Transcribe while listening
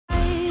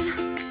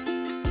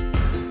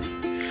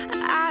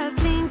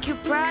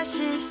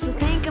still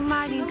think I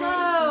might need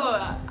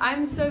Hello!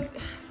 I'm so...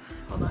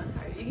 Hold on.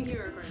 Alright, you can keep it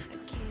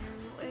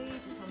recording.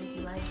 Just tell me if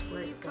you like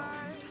where it's going.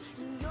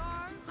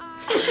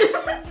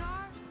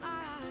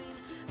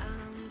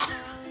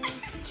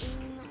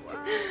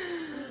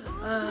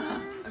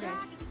 Okay.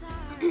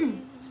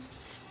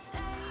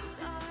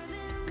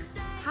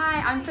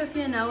 Hi, I'm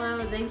Sophia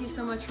Nello. Thank you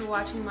so much for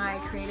watching my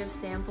creative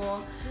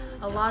sample.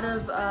 A lot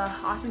of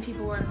awesome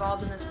people were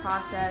involved in this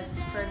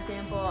process. For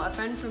example, a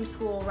friend from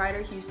school,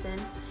 Ryder Houston,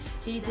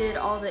 he did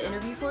all the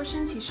interview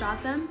portions, he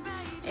shot them,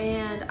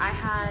 and I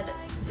had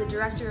the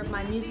director of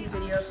my music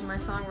video for my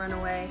song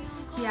Runaway.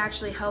 He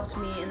actually helped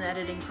me in the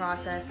editing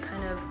process,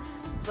 kind of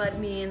led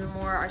me in the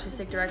more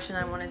artistic direction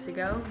I wanted to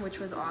go, which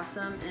was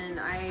awesome, and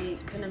I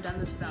couldn't have done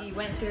this without. We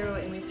went through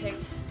and we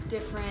picked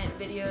different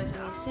videos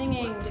of me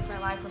singing,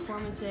 different live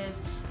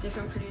performances,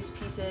 different produced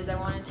pieces. I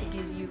wanted to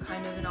give you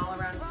kind of an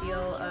all-around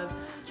feel of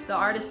the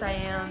artist I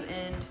am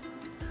and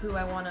who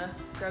I want to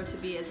grow to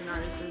be as an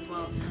artist as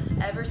well.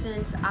 Ever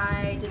since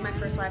I did my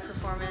first live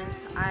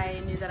performance,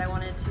 I knew that I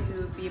wanted to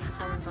be a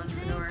performance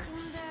entrepreneur,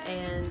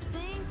 and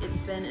it's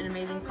been an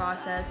amazing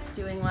process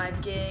doing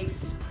live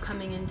gigs,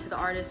 coming into the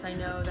artist I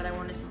know that I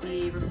wanted to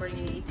be, recording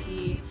an EP,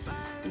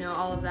 you know,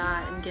 all of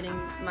that, and getting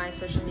my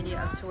social media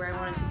up to where I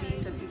want it to be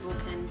so people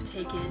can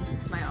take in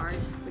my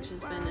art, which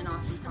has been an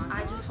awesome process.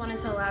 I just wanted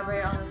to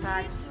elaborate on the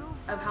fact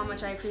of how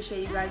much I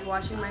appreciate you guys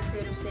watching my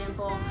creative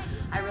sample.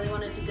 I really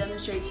wanted to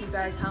demonstrate to you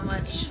guys how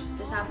much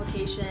this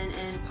application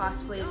and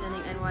possibly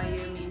attending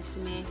NYU means to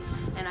me,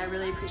 and I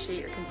really appreciate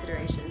your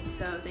consideration.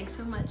 So thanks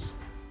so much.